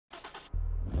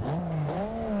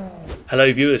Hello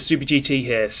viewers, Super GT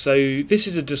here. So this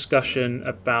is a discussion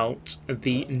about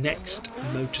the Next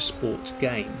Motorsport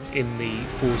game in the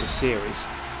Forza series.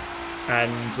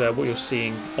 And what you're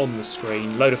seeing on the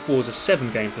screen, load of Forza 7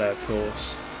 gameplay of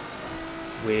course,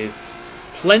 with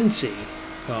plenty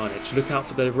of carnage. Look out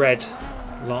for the red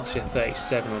Lancia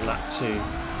 37 on lap 2.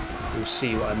 You'll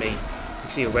see what I mean. You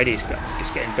can see already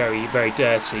it's getting very, very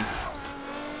dirty.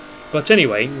 But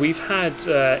anyway, we've had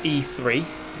E3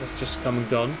 that's just come and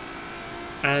gone.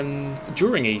 And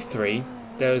during E3,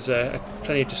 there was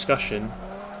plenty of discussion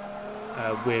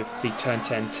with the Turn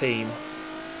 10 team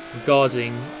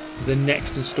regarding the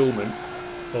next instalment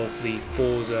of the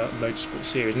Forza Motorsport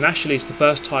series. And actually, it's the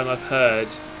first time I've heard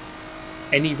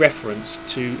any reference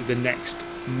to the next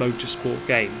Motorsport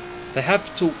game. They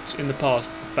have talked in the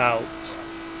past about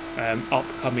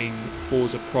upcoming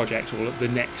Forza projects or the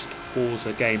next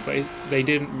Forza game, but they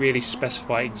didn't really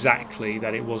specify exactly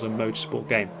that it was a Motorsport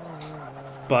game.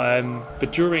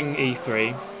 But during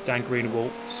E3, Dan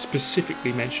Greenawalt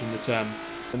specifically mentioned the term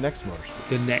the next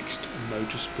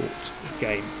motorsport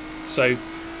game. So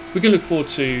we're going to look forward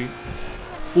to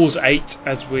Forza 8,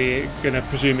 as we're going to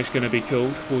presume it's going to be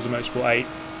called Forza Motorsport 8.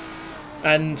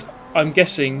 And I'm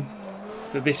guessing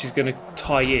that this is going to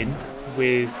tie in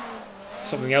with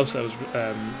something else that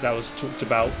was talked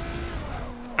about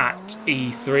at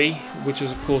E3, which is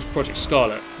of course Project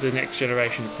Scarlet, the next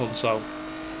generation console.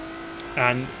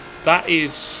 And that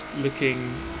is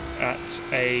looking at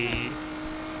a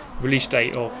release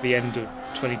date of the end of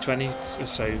 2020,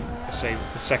 so I say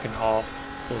the second half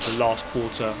or the last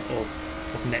quarter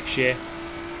of next year.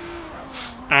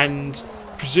 And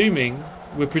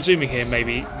we're presuming here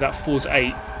maybe that Forza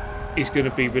 8 is going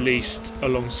to be released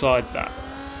alongside that.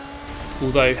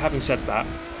 Although, having said that,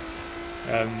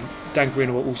 Dan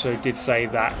Greenawalt also did say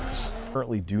that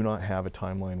currently do not have a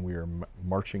timeline we are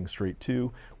marching straight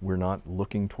to. We're not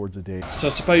looking towards a date. So I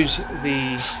suppose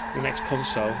the next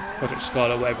console, Project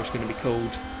Scarlet, whatever it's going to be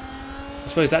called, I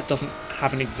suppose that doesn't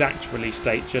have an exact release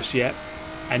date just yet,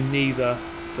 and neither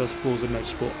does Forza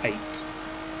Motorsport 8.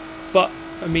 But,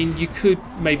 I mean, you could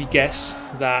maybe guess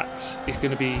that it's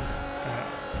going to be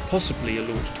possibly a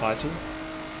launch title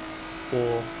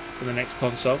for the next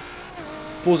console.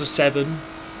 Forza 7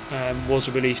 was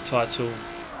a release title.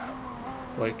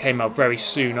 Well, it came out very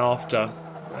soon after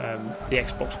the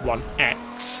Xbox One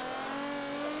X.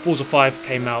 Forza 5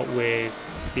 came out with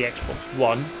the Xbox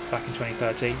One back in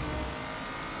 2013.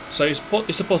 So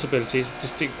it's a possibility, it's a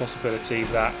distinct possibility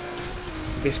that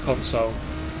this console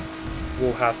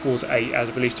will have Forza 8 as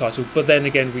a release title, but then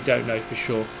again we don't know for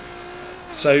sure.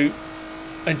 So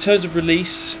in terms of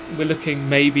release, we're looking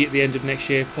maybe at the end of next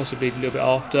year, possibly a little bit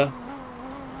after.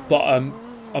 But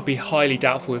I'd be highly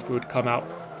doubtful if it would come out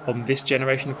on this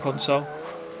generation of console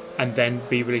and then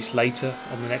be released later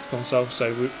on the next console,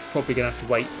 so we're probably going to have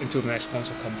to wait until the next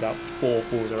console comes out for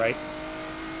Forza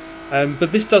 8.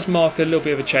 But this does mark a little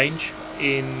bit of a change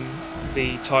in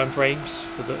the time frames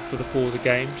for the Forza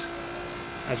games,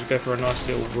 as we go for a nice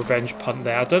little revenge punt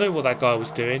there. I don't know what that guy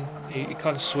was doing. He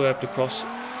kind of swerved across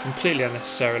completely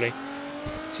unnecessarily,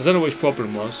 so I don't know what his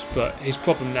problem was, but his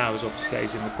problem now is obviously that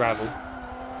he's in the gravel.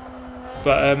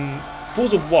 But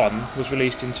Forza 1 was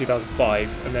released in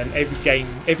 2005, and then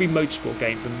every motorsport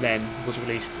game from then was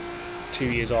released 2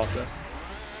 years after.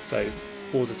 So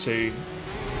Forza 2,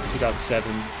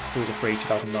 2007, Forza 3,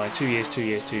 2009, 2 years, 2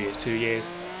 years, 2 years, 2 years.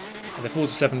 And then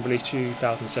Forza 7 released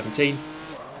 2017.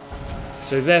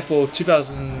 So therefore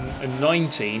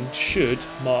 2019 should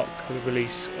mark the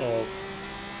release of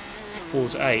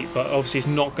Forza 8, but obviously it's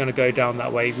not going to go down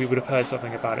that way. We would have heard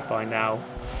something about it by now.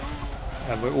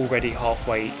 And we're already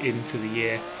halfway into the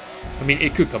year. I mean,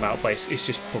 it could come out, but it's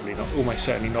just probably not, almost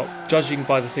certainly not. Judging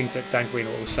by the things that Dan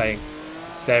Greenawalt was saying,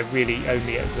 they're really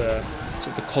only at the sort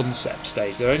of the concept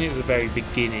stage. They're only at the very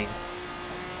beginning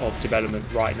of development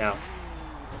right now.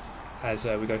 As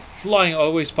we go flying, I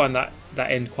always find that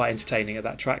end quite entertaining at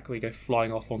that track where you go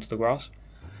flying off onto the grass.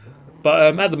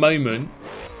 But at the moment,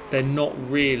 they're not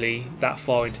really that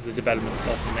far into the development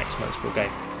of the next Motorsport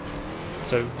game.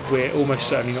 So we're almost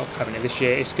certainly not having it this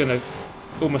year. It's going to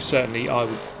almost certainly, I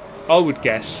would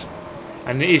guess,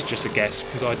 and it is just a guess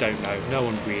because I don't know. No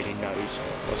one really knows.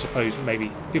 I suppose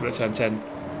maybe people at Turn 10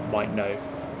 might know.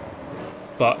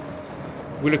 But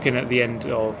we're looking at the end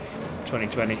of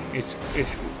 2020. It's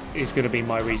going to be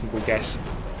my reasonable guess.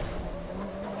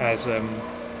 As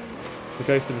we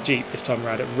go for the Jeep this time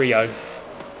around at Rio,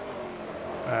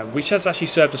 which has actually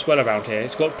served us well around here.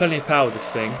 It's got plenty of power,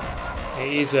 this thing.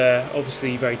 It is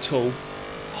obviously very tall,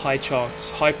 high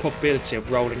probability of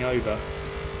rolling over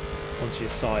onto your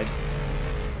side.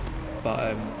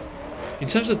 But In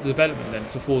terms of the development then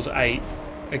for Forza 8,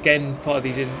 again part of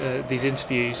these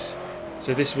interviews.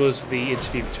 So this was the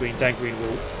interview between Dan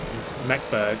Greenawalt and Mac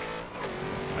Berg,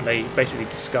 and they basically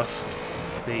discussed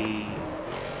the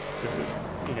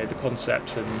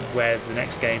concepts and where the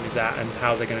next game is at and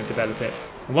how they're going to develop it.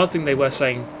 And one thing they were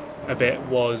saying a bit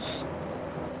was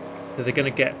that they're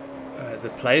going to get the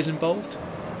players involved.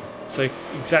 So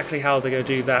exactly how they're going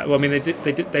to do that? Well, I mean,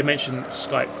 they mentioned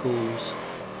Skype calls,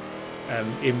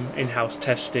 in-house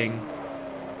testing,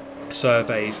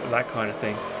 surveys, that kind of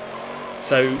thing.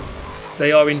 So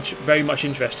they are very much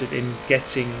interested in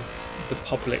getting the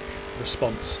public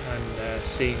response and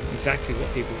seeing exactly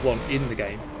what people want in the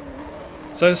game.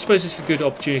 So I suppose it's a good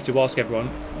opportunity to ask everyone,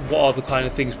 what are the kind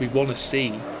of things we want to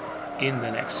see in the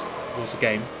next Forza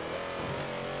game?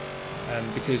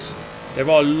 Because there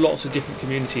are lots of different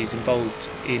communities involved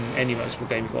in any motorsport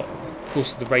game. You've got, of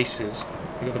course, the racers.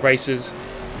 You've got the racers,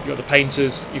 you've got the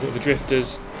painters, you've got the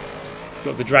drifters, you've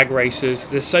got the drag racers.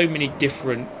 There's so many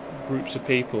different groups of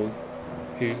people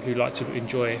who like to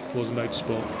enjoy Forza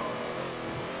Motorsport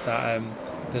that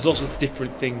there's lots of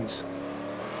different things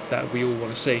that we all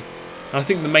want to see. And I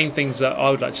think the main things that I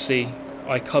would like to see,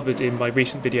 I covered in my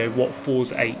recent video what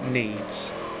Forza 8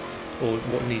 needs, or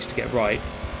what needs to get right.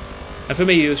 And for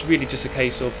me, it was really just a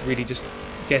case of really just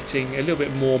getting a little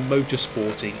bit more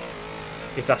motorsporty,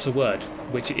 if that's a word,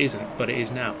 which it isn't, but it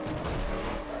is now.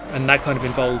 And that kind of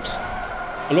involves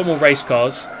a lot more race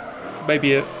cars,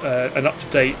 maybe an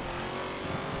up-to-date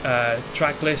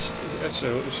track list,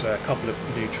 so it's a couple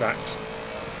of new tracks,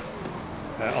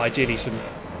 ideally some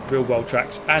real-world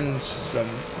tracks and some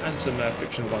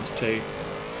fictional ones too.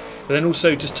 But then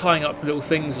also just tying up little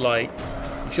things like,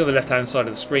 you see on the left-hand side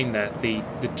of the screen there, the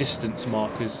distance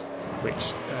markers,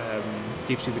 which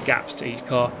gives you the gaps to each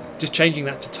car. Just changing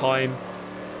that to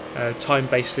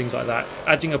time-based things like that.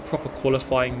 Adding a proper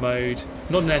qualifying mode,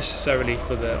 not necessarily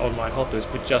for the online hoppers,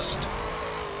 but just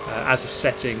as a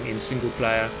setting in single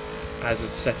player, as a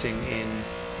setting in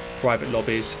private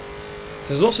lobbies. So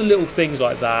there's lots of little things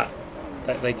like that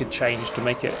they could change to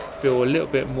make it feel a little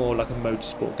bit more like a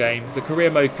motorsport game. The career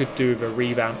mode could do with a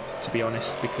revamp, to be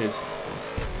honest, because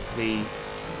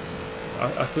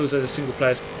I feel as though the single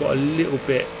player's got a little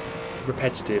bit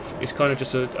repetitive. It's kind of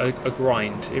just a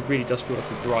grind. It really does feel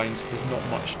like a grind. There's not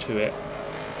much to it,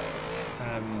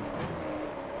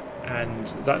 and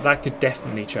that could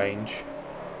definitely change.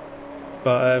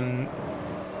 But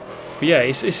yeah,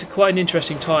 it's quite an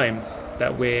interesting time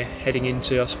that we're heading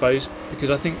into, I suppose, because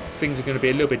I think things are going to be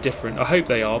a little bit different. I hope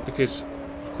they are, because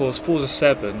of course Forza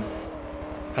 7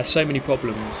 had so many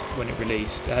problems when it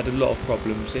released. It had a lot of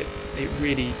problems. It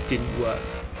really didn't work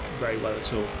very well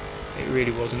at all. It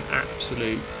really was an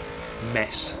absolute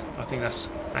mess. I think that's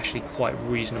actually quite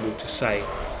reasonable to say.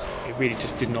 It really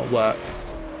just did not work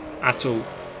at all.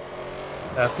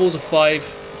 Forza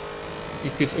 5,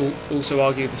 you could also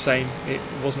argue the same. It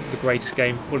wasn't the greatest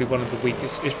game, probably one of the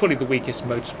weakest. It's probably the weakest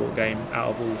motorsport game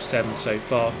out of all 7 so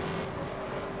far.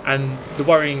 And the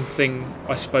worrying thing,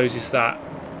 I suppose, is that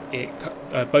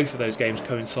both of those games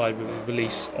coincide with the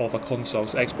release of a console,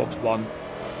 so Xbox One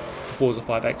for Forza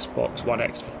 5, Xbox One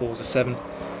X for Forza 7,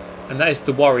 and that is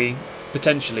the worry,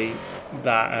 potentially,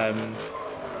 that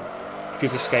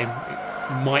because this game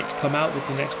might come out with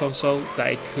the next console,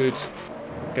 that it could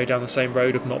go down the same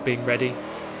road of not being ready.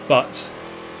 But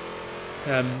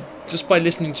just by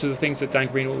listening to the things that Dan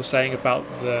Greenawalt was saying about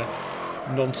the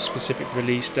non-specific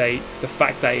release date, the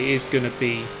fact that it is going to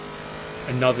be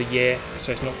another year,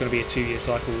 so it's not going to be a 2-year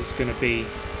cycle, it's going to be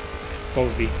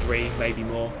probably 3, maybe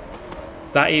more,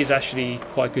 that is actually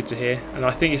quite good to hear. And I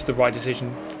think it's the right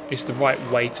decision, it's the right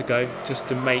way to go, just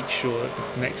to make sure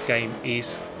that the next game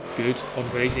is good on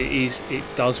release. It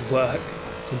does work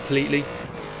completely.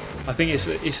 I think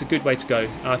it's a good way to go,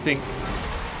 and I think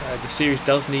the series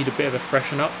does need a bit of a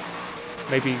freshen up.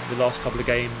 Maybe the last couple of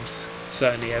games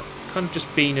certainly have kind of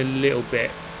just been a little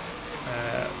bit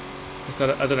I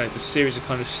don't know, the series have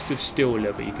kind of stood still a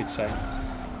little bit, you could say,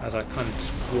 as I kind of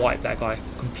just wiped that guy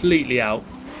completely out.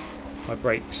 My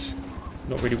brakes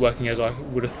not really working as I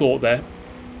would have thought there.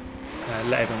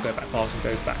 Let everyone go back past and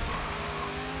go back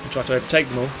and try to overtake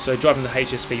them all. So driving the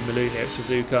HSV Maloo here at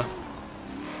Suzuka.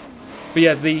 But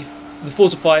yeah, the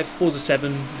Forza 5, Forza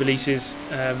 7 releases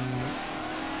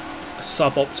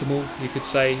suboptimal, you could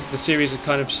say. The series are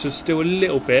kind of still a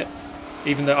little bit,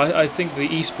 even though I think the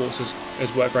esports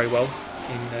has worked very well,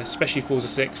 in especially Forza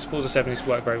 6. Forza 7 has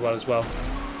worked very well as well.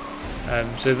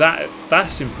 So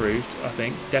that's improved, I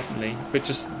think, definitely. But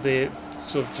just the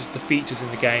features in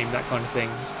the game, that kind of thing,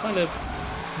 it's kind of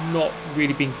not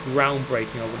really been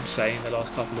groundbreaking, I wouldn't say, in the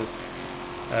last couple of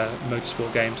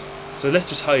motorsport games. So let's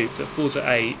just hope that Forza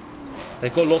 8,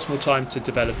 they've got lots more time to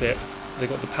develop it. They've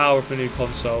got the power of the new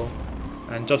console,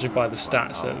 and judging by the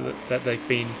stats that they've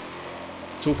been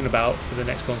talking about for the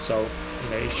next console, you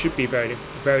know, it should be very,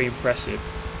 very impressive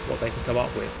what they can come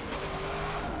up with.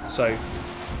 So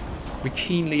we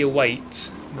keenly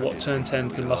await what Turn 10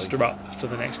 can muster up for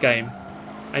the next game.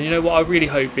 And you know what, I really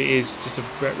hope it is just a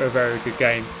very good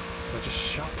game. I just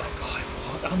shoved that guy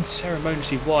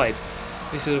unceremoniously wide.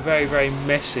 This is a very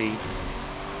messy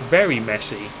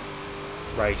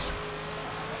race.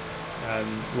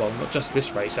 Well, not just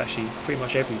this race, actually, pretty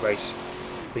much every race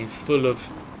been full of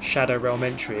Shadow Realm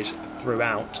entries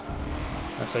throughout.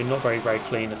 So not very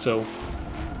clean at all.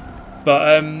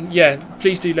 But yeah,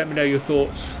 please do let me know your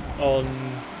thoughts on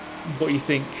what you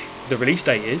think the release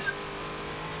date is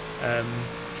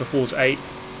for Forza 8,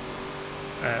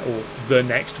 or the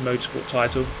next motorsport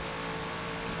title,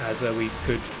 as we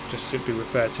could just simply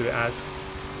refer to it as.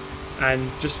 And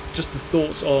just the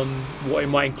thoughts on what it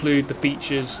might include, the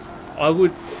features. I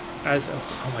would,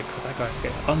 oh my god, that guy's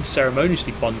getting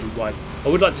unceremoniously bundled wide. I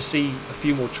would like to see a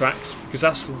few more tracks, because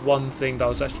that's the one thing that I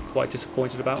was actually quite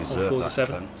disappointed about on Forza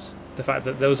 7. The fact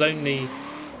that there was only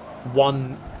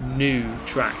one new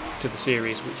track to the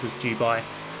series, which was Dubai.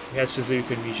 We had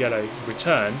Suzuka and Mugello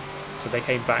return, so they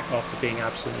came back after being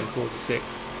absent in Forza 6.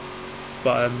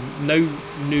 But no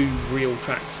new real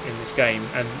tracks in this game,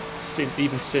 and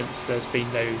even since there's been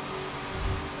no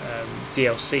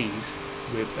DLCs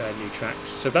with new tracks,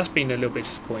 so that's been a little bit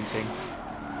disappointing.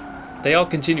 They are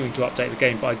continuing to update the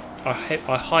game, but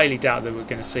I highly doubt that we're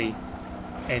going to see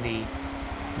any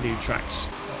new tracks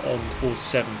on Forza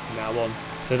 7 from now on.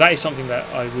 So that is something that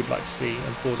I would like to see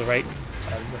on Forza 8.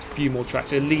 A few more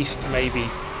tracks, at least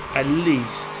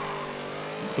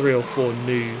 3 or 4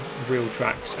 new real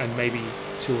tracks, and maybe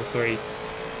 2 or 3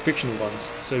 fictional ones.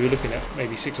 So we're looking at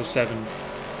maybe 6 or 7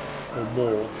 or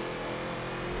more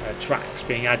tracks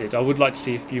being added. I would like to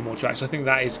see a few more tracks. I think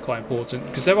that is quite important,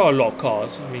 because there are a lot of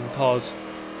cars. I mean, cars,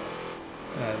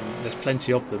 there's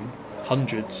plenty of them,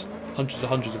 hundreds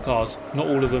of cars. Not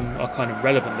all of them are kind of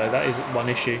relevant though, that is one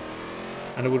issue.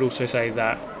 And I would also say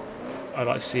that I'd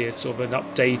like to see a sort of an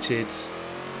updated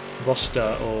roster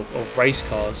of race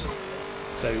cars.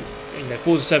 So, you know,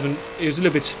 Forza 7, it was a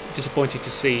little bit disappointing to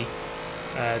see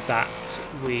that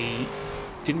we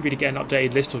didn't really get an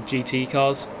updated list of GT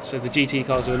cars. So the GT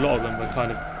cars, a lot of them were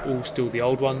kind of all still the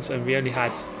old ones, and we only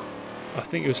had, I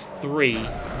think it was 3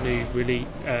 new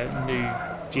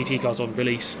GT cars on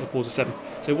release of Forza 7.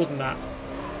 So it wasn't that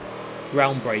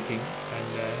groundbreaking,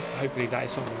 and hopefully that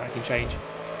is something that can change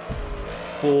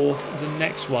for the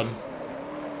next one.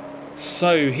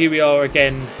 So here we are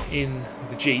again in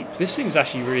the Jeep. This thing's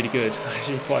actually really good. I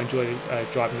actually quite enjoy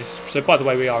driving this. So by the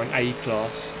way, we are in A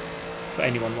class, for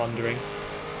anyone wondering.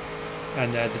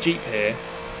 And the Jeep here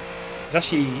is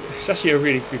actually a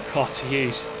really good car to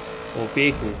use, or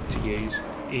vehicle to use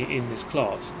in this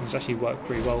class. It's actually worked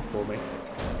pretty well for me.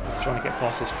 I was trying to get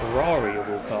past this Ferrari of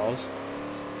all cars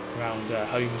around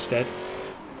Homestead.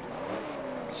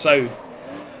 So,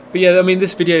 but yeah, I mean,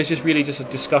 this video is just really just a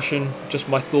discussion, just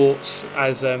my thoughts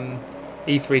as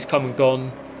E3's come and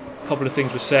gone. A couple of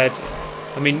things were said.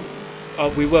 I mean,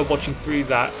 we were watching through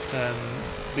that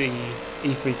the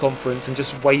E3 conference and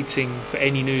just waiting for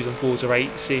any news on Forza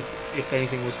 8, see if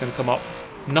anything was going to come up.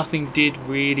 Nothing did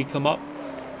really come up.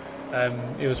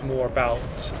 It was more about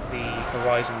the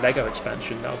Horizon Lego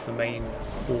expansion. That was the main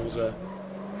Forza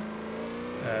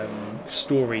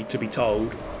story to be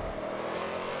told.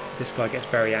 This guy gets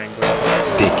very angry.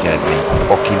 Dickhead, mate.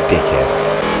 Fucking dickhead.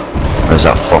 Where's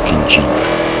that fucking Jeep?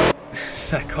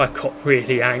 That guy got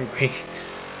really angry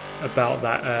about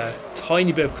that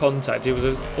tiny bit of contact. It was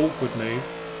an awkward move,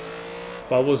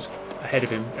 but I was ahead of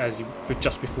him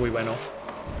just before he went off.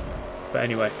 But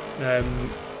anyway,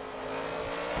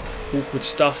 awkward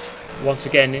stuff once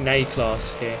again in A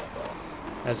class here,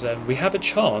 as we have a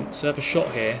chance, have a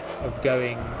shot here of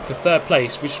going for 3rd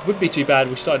place, which would be too bad.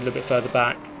 We started a little bit further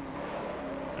back,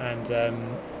 and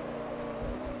I'm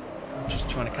just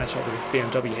trying to catch up with this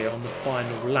BMW here on the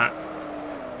final lap.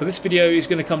 But this video is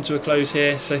going to come to a close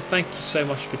here, so thank you so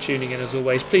much for tuning in as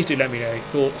always. Please do let me know your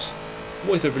thoughts.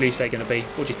 What is the release date going to be?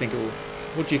 What do you think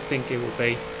it will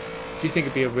be? Do you think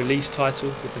it'll be a release title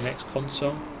with the next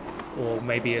console? Or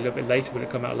maybe a little bit later? Will it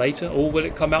come out later? Or will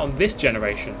it come out on this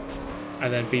generation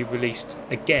and then be released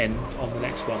again on the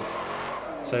next one?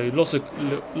 So lots of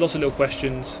little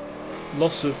questions,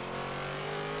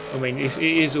 I mean, it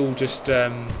is all just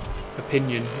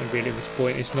opinion really at this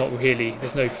point. It's not really,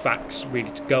 there's no facts really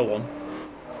to go on,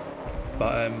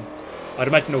 but I'd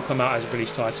imagine it'll come out as a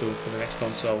release title for the next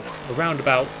console around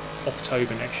about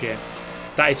October next year.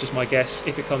 that is just my guess.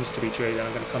 If it comes to be true, then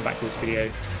I'm going to come back to this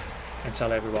video and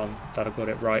tell everyone that I got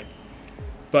it right.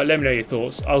 But let me know your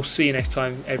thoughts. I'll see you next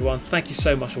time, everyone. Thank you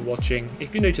so much for watching.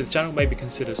 If you're new to the channel, maybe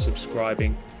consider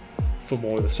subscribing for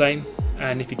more of the same.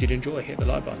 And if you did enjoy, hit the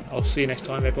like button. I'll see you next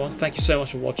time, everyone. Thank you so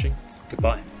much for watching.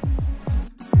 Goodbye.